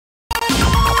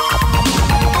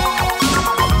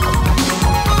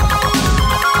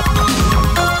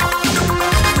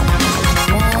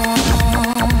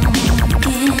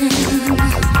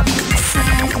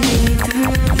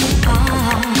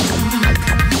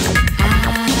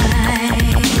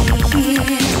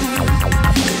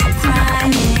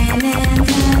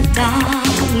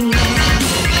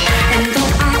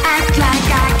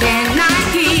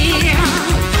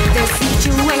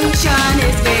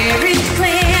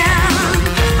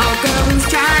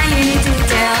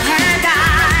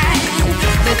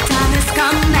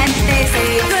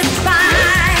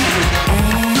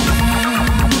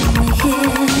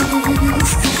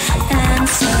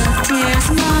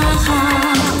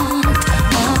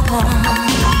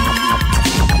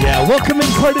Welcome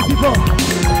in, party people.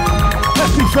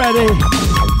 Happy Friday.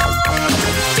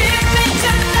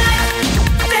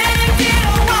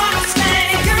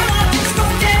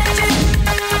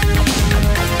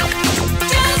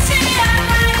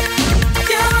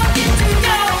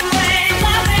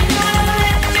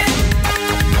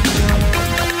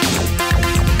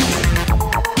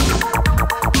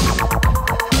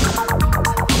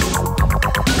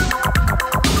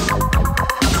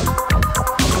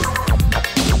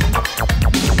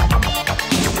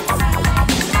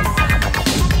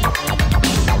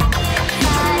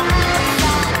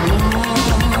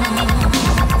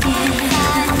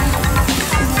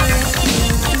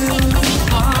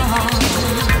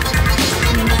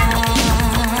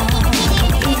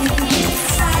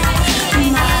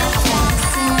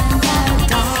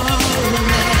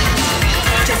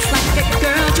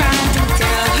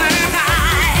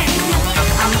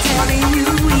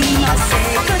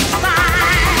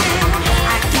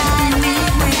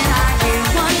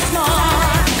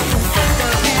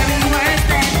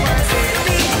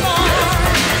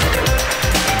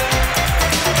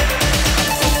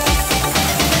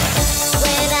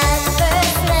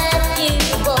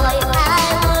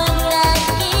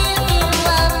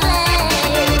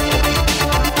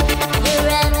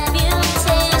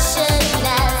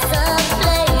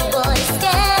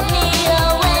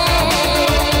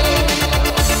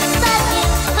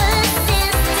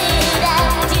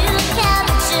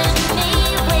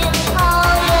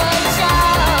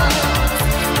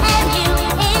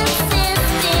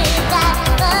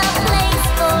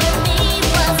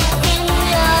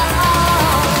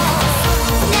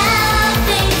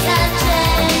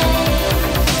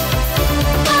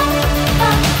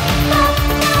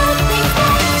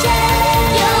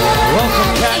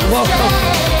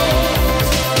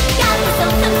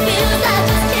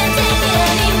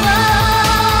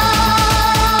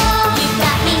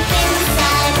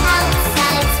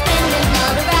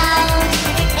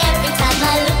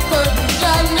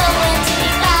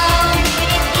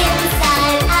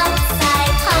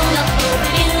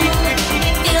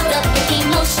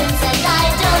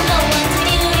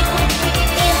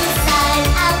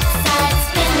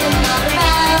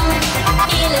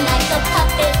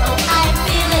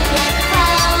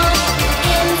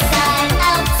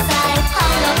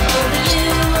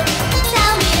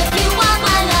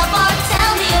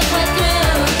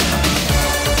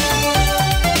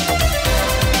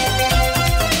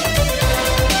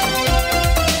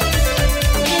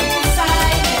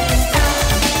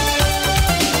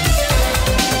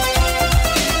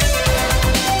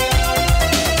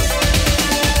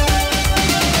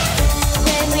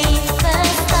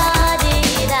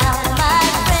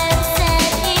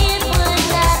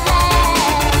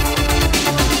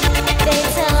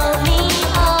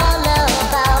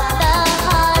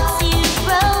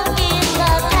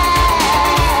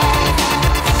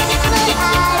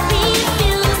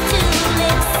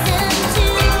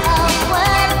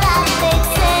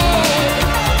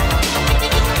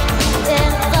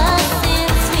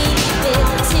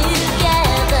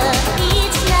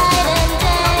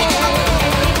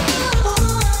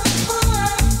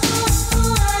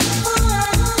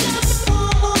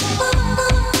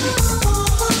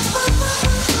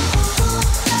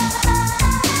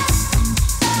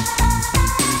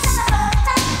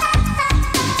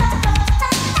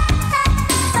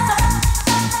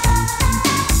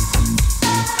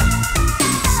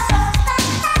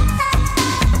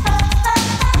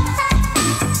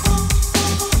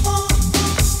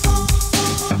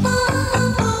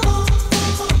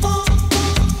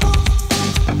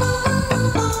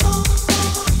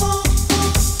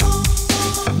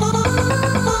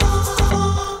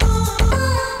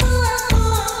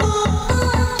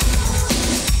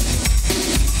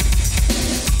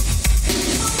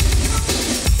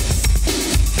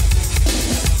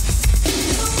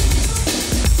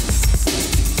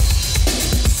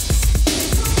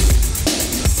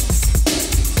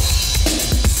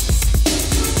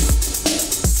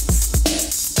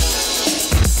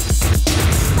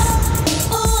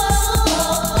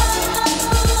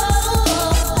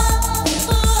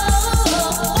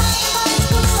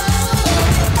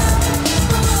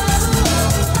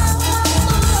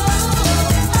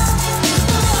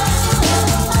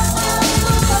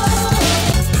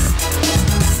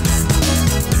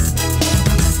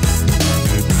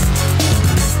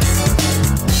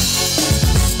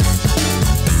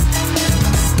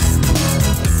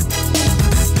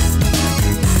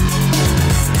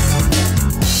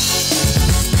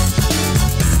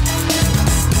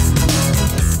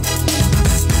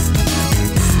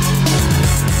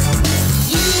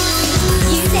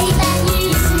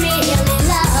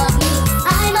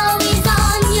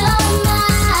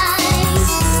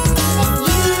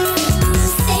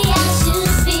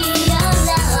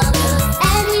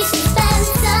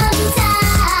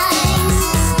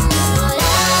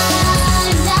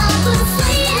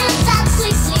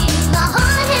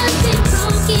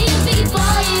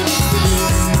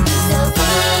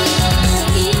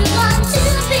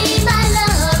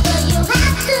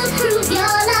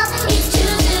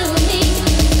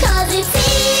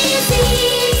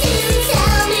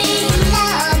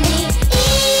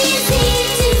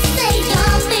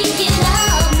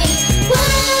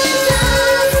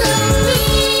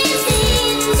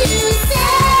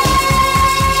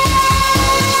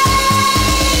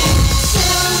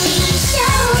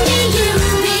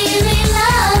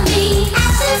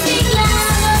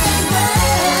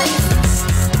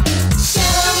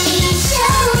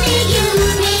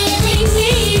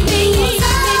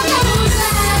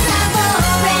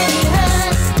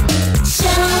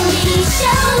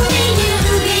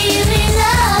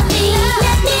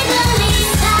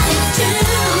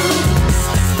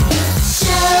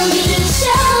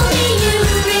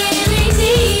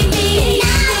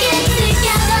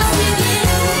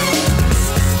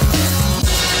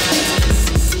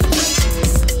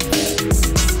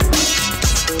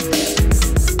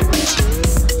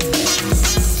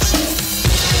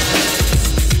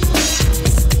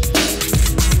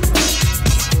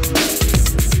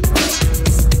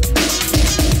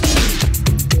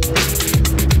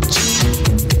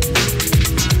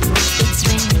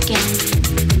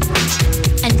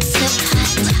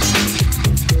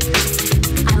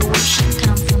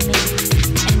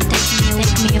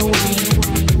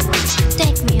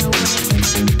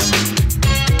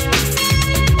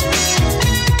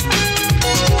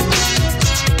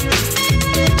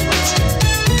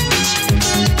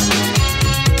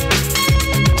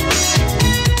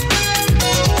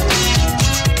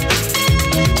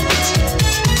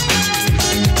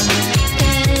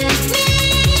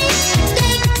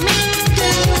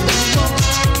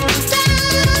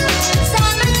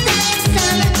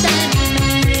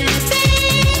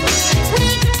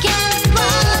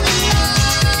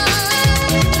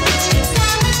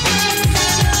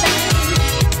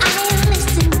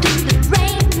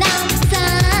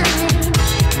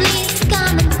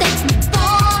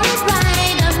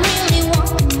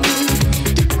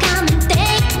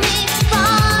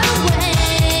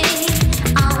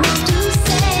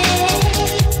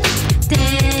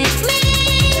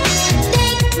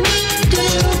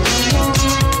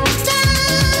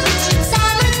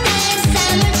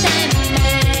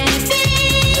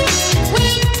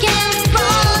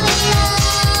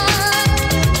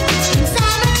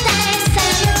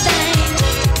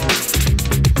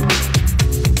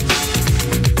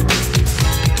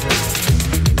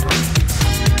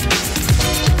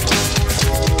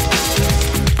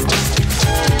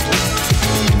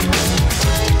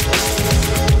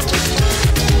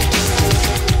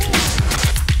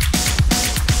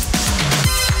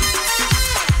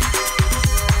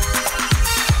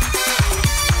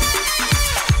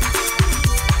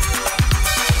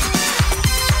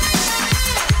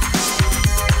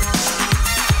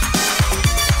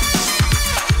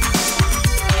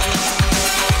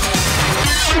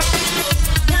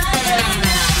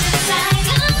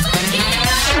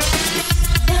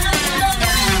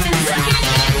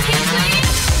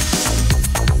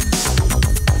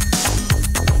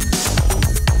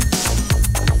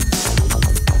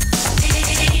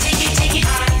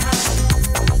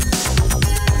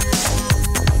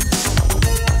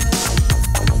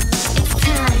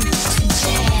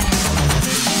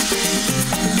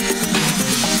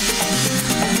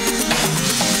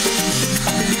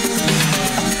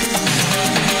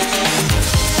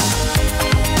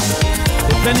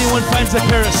 anyone finds a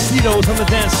pair of Speedos on the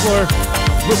dance floor,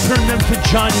 return them to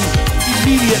Johnny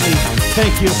immediately.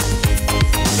 Thank you.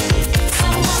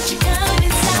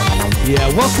 Yeah,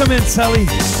 welcome in, Sally.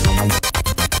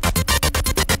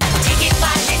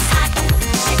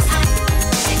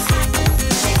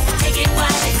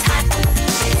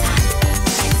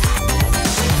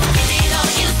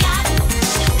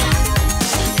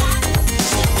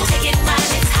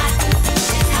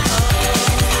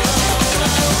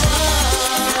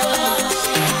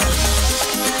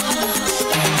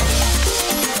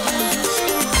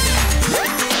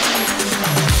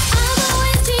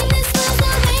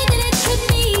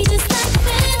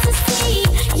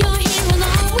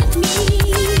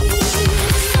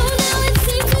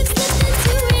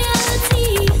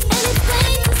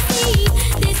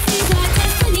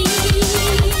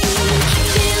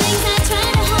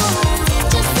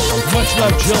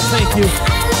 Thank you.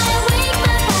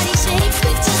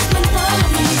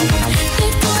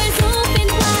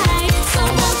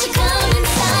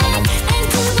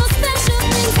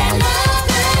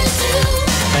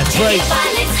 That's right.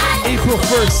 April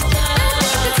 1st.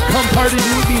 Come party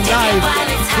with me live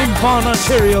in Vaughan,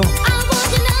 Ontario.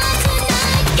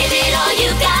 Give it all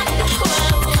you got.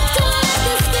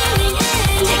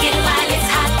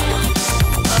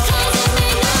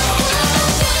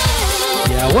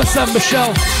 Yeah, what's up,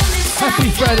 Michelle? Happy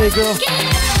Friday, girl.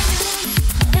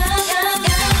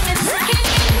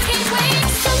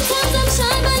 Sometimes I'm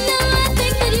shy, but now I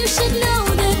think that you should know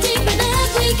that deeper that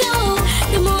we go,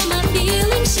 the more my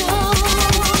feelings show.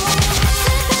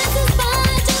 Time passes by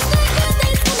just like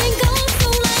birthdays come and go,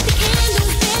 so light the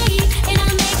candles, babe, and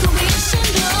I'll make a wish and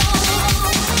blow.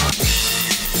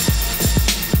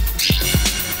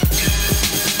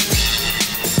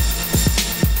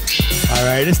 All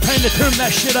right, it's time to turn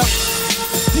that shit up.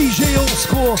 DJ Old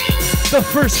School, the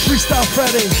first Freestyle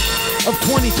Friday of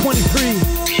 2023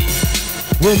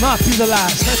 will not be the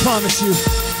last, I promise you.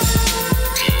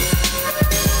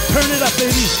 Turn it up,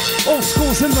 baby. Old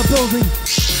School's in the building.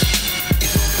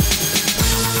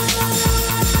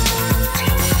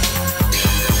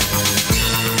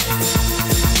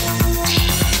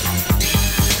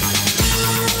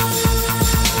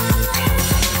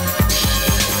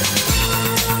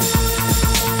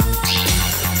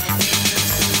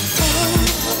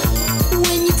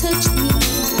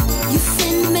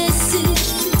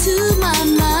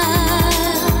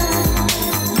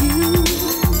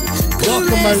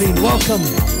 Marlene, welcome.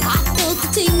 I felt the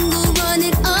tingle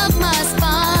running up my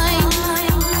spine.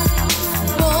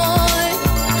 Boy,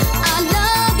 I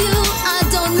love you. I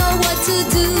don't know what to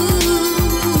do.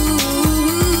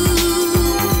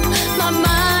 My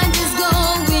mind is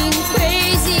going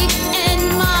crazy and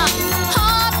my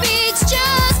heart beats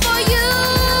just for you.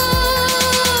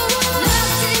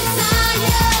 Love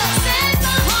desire, set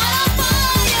my heart on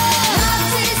fire. Love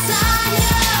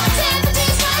desire,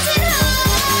 temperatures rising high.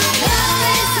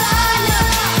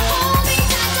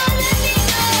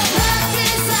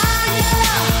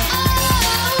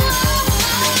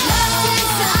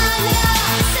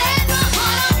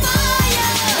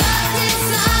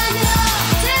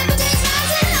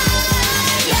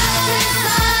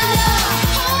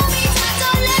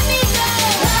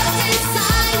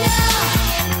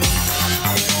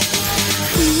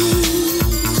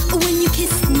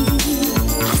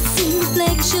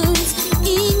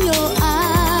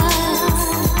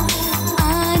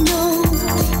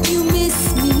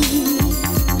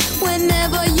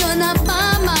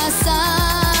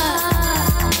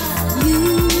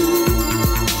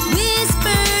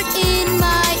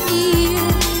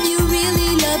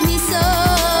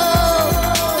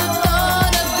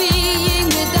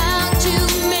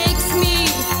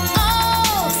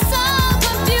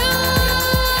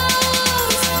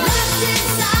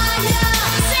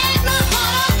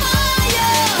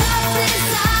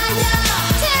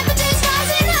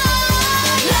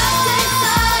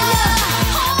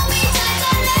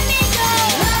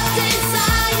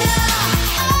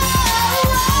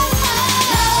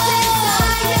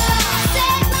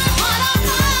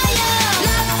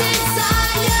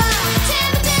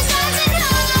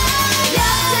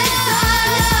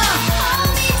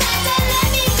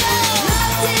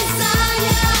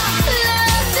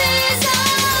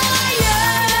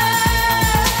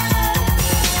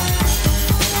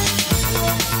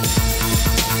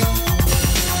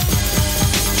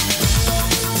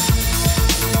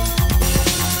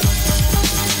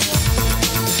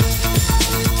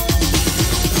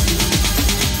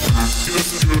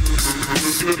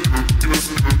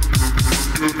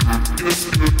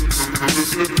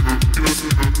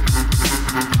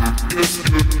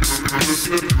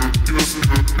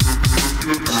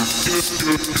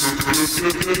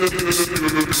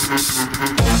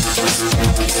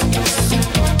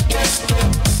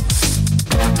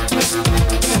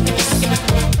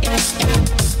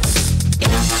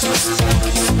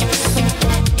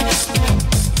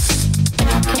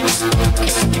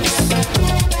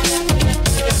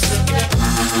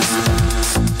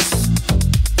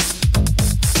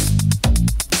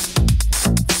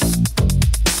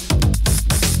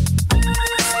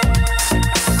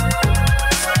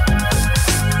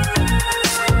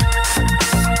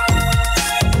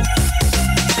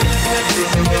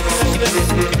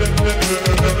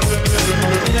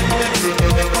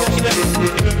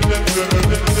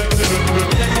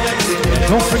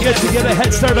 Don't forget to get a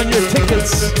head start on your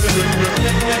tickets.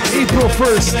 April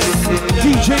 1st,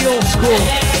 DJ Old School.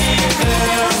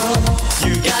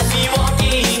 You got me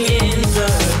walking in the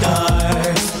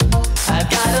dark. I've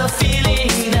got a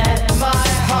feeling that my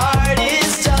heart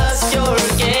is just your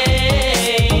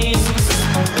game.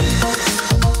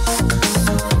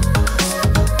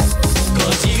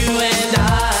 'Cause you and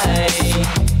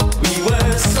we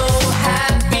were so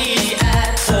happy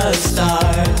at the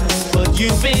start. But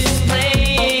you've been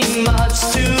playing much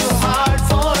too hard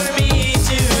for me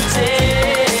to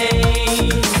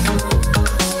take.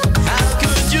 How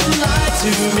could you lie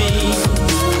to me?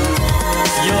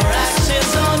 Your actions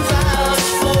don't vouch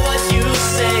for what you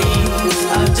say.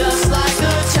 I'm just like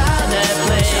a child at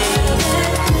play,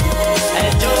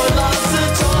 and your love's a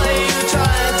toy you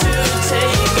try to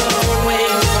take away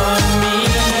from me.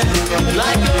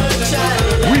 Like a child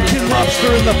at Weekend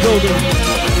Lobster in the building.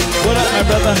 What up, my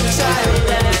brother? like a child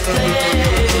at play.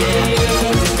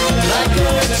 Like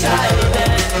a child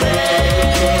at play.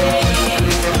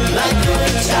 Like a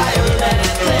child at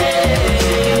play.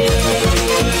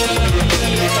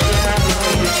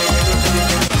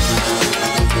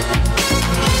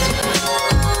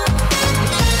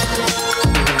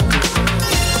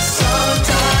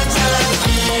 Sometimes I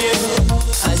feel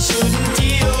I shouldn't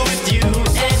deal with you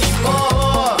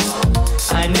anymore.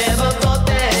 I never thought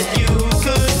that you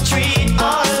could treat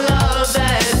our love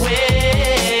that way.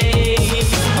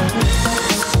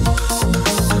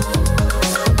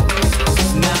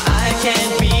 Now I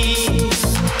can't be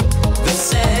the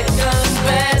second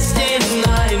best in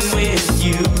line with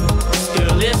you.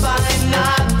 Girl, if I'm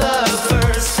not the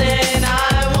first, then I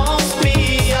won't be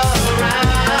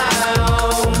around.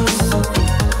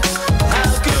 How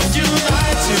could you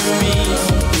lie to me?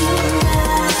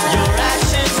 Your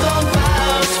actions don't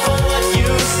vouch for what you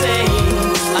say.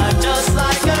 I'm just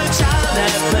like a child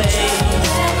at play,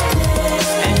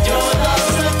 and your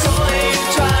love's a toy you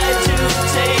try to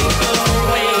take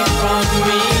away from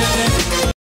me.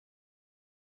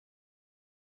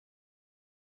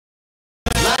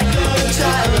 Like a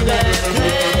child at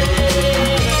play,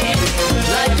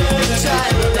 like a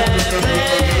child at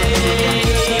play,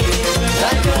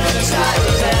 like a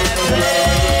child at play,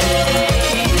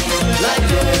 like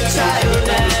a child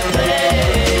at play.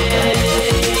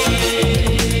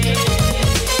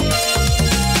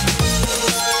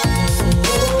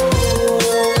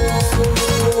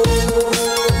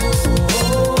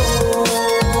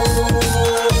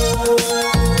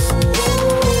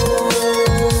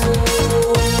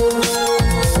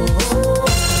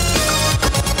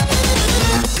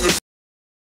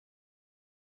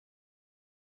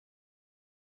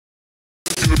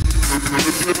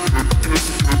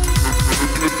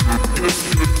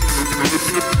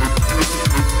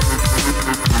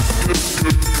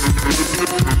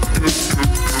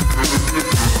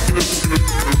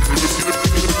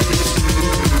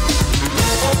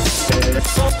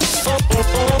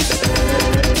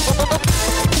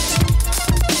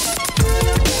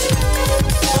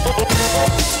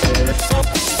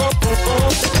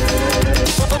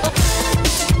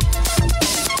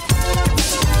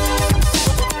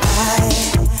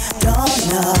 Don't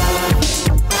know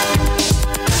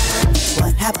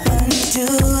what happened to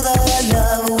the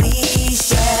love we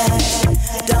shared.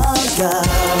 Don't go.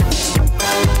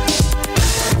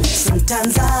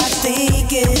 Sometimes I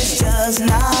think it's just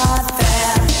not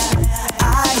fair.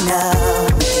 I know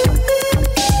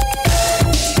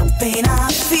the pain I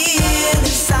feel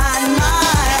inside my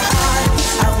heart.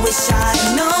 I wish I'd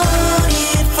known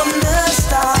it from the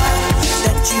start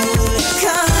that you would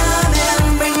come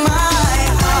and bring my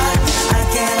heart. I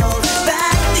can't hold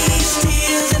back these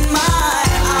tears in my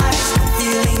eyes,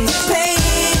 feeling the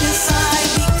pain inside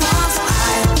because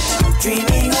I'm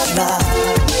dreaming of love,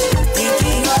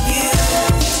 thinking of you,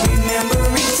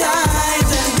 remembering times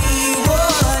that we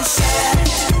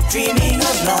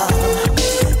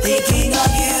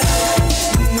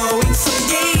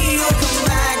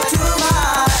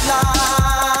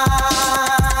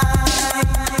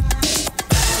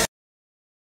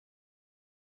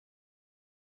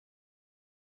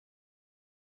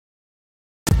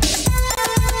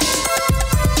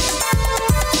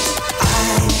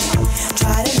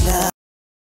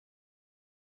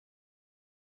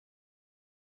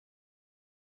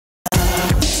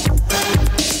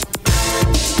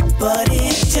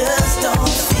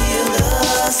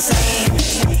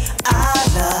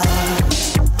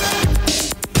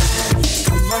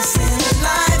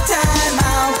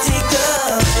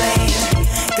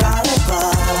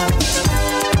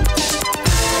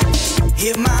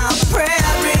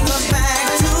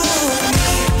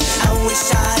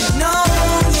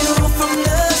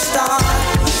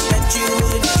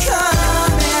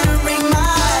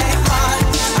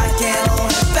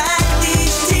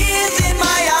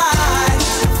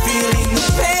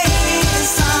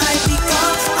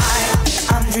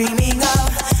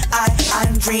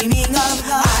dreaming of,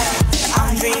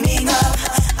 I'm dreaming of,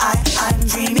 I'm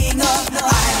dreaming of,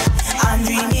 I'm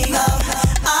dreaming of,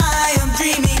 I am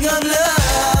dreaming of love.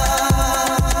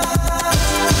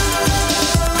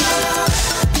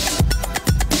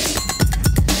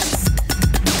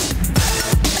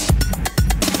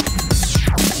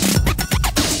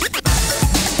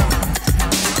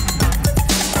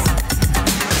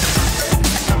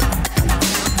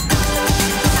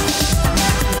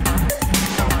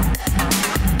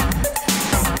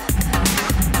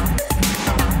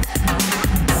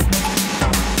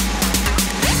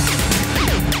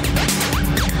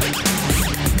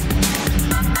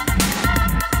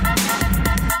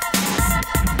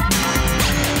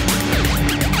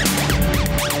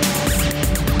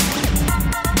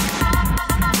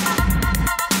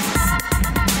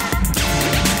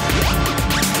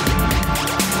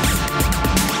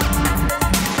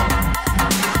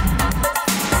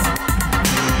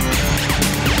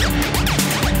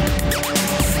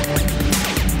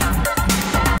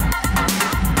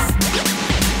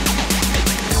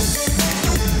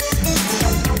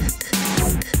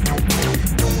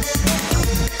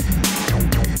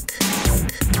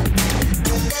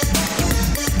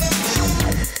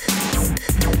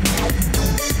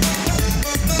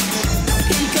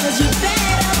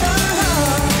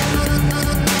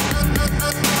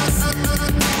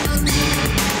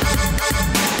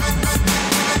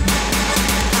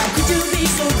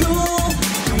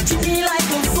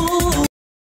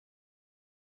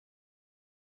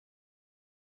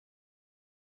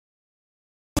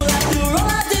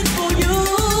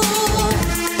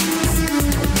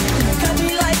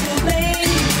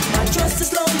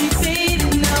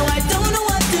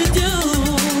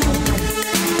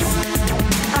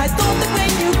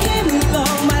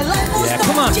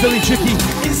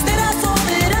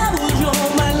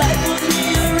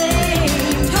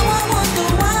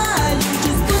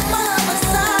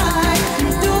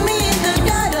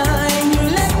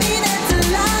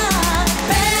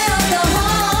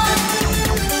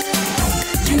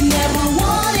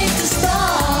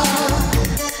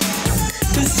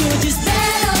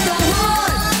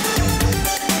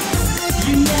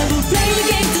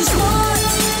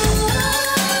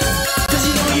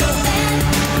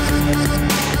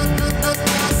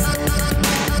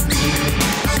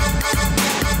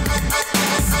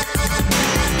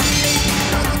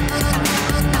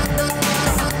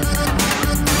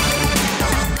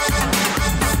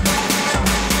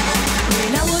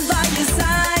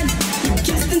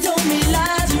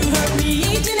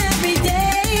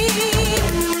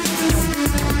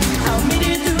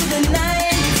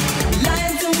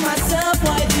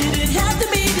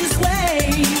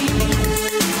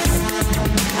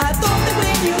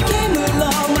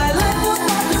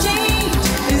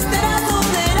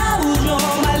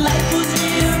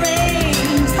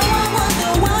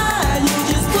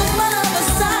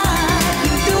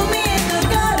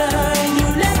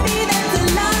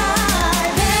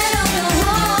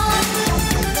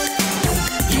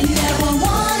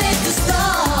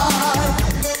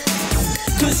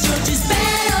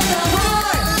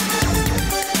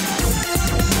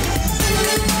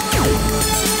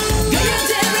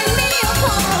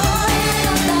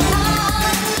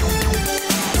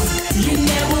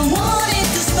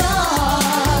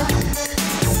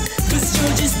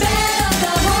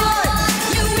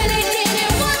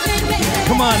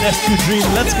 Dream,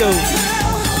 let's go.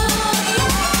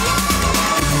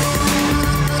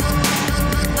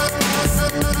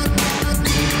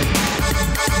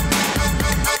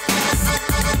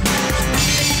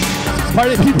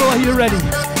 Party people, are you ready?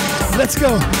 Let's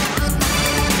go.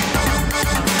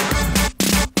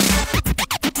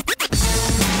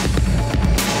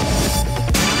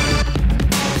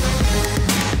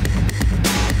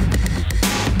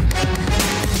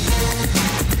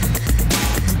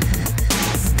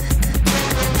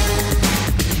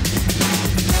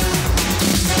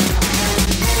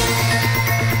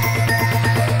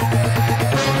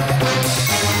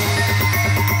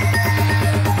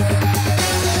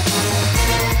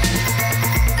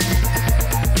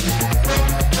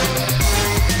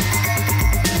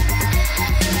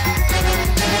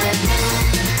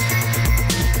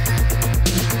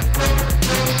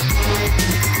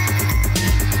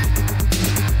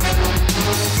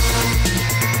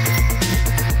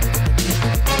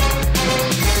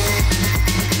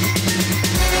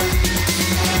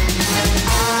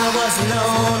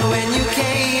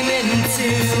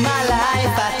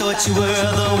 You were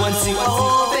the one to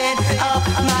open up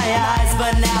my eyes,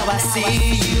 but now I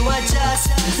see you are just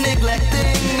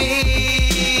neglecting me.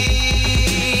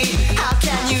 How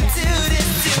can you do this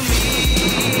to me?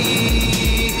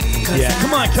 Yeah,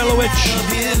 come on, on, Kelowitch.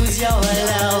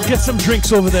 Get some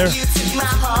drinks over there. You took my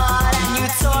heart and you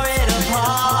tore it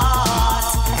apart.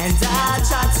 And I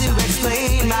tried to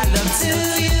explain my love to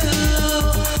you,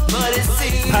 but it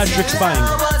seems Patrick's your buying.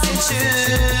 love wasn't true.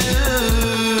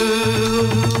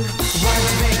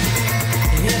 Wondering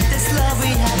if this love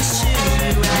we had is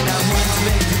true, and I'm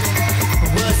wondering,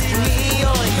 was it me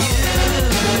or you?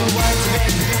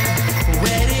 Wondering,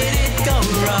 where did it go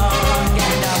wrong?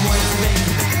 And I'm wondering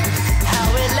how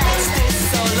it lasted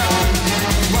so long.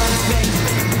 Wondering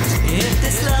if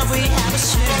this love we have is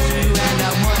true, and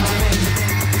I'm wondering,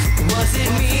 was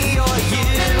it me or you?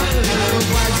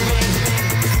 Wondering,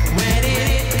 where did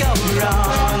it go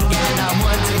wrong? And I'm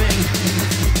wondering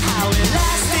how it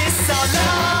lasted so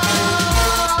long.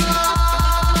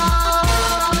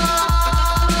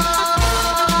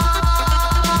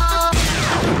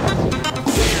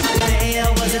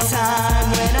 There was a time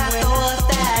when I thought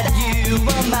that you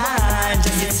were mine.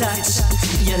 Just your touch,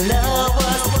 your love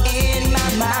was in my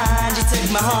mind. You took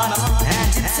my heart and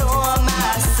you tore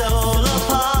my soul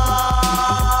apart.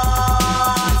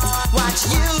 Watch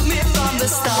you me from the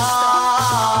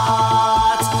start.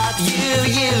 You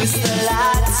used to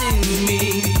lie to me,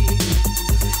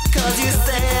 'cause you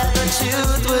said the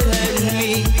truth would hurt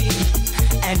me,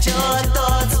 and your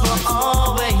thoughts were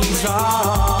always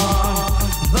wrong.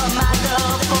 But my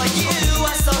love for you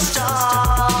was so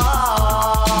strong.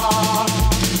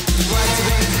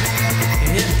 Wondering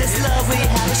if this love we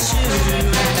have is true,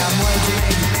 and I'm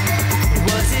wondering,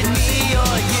 was it me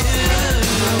or you?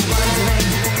 Wondering,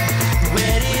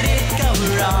 where did it go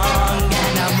wrong?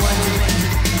 And I'm wondering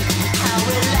how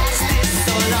it lasted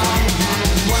so long.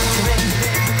 Wondering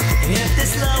if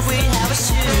this love we have is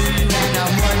true, and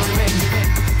I'm wondering,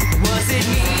 was it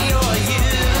me or you?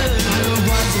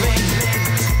 Wondering,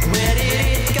 where did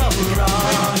it go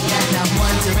wrong? And I'm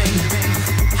wondering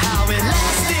how it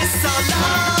lasted so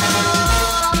long.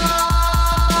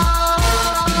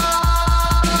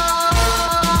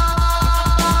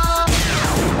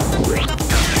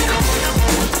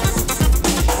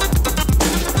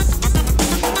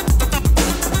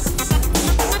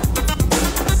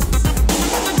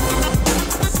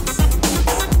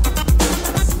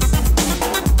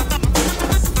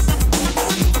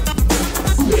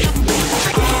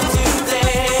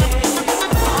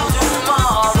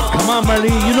 Come on,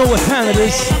 Marley, you know what time it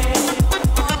is.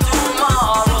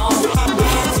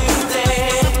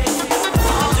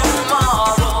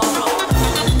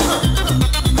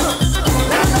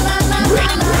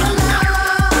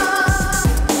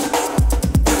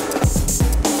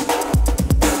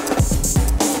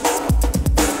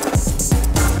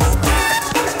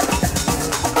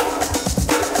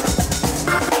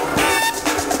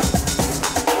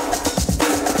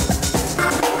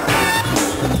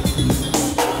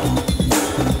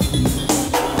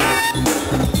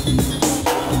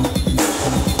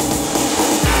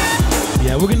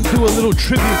 We're going to do a little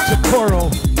tribute to Coro.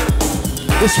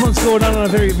 This one's going out on a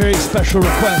very, very special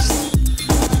request.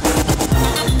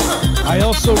 I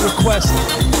also request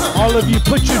all of you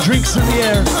put your drinks in the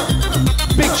air.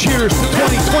 Big cheers to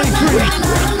 2023.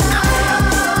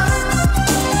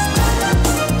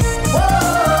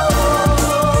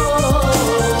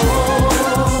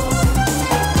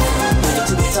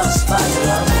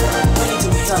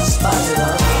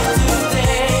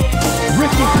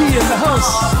 Ricky P in the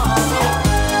house.